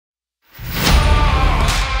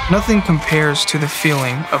Nothing compares to the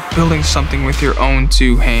feeling of building something with your own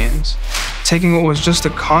two hands, taking what was just a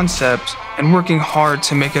concept and working hard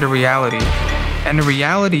to make it a reality. And the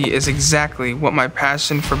reality is exactly what my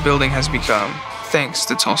passion for building has become, thanks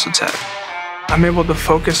to Tulsa Tech. I'm able to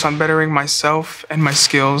focus on bettering myself and my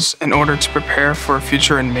skills in order to prepare for a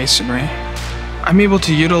future in Masonry. I'm able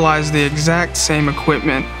to utilize the exact same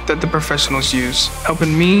equipment that the professionals use,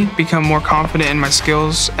 helping me become more confident in my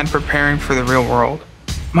skills and preparing for the real world.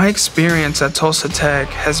 My experience at Tulsa Tech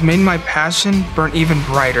has made my passion burn even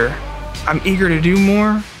brighter. I'm eager to do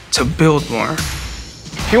more, to build more.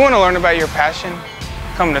 If you want to learn about your passion,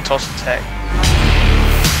 come to Tulsa Tech.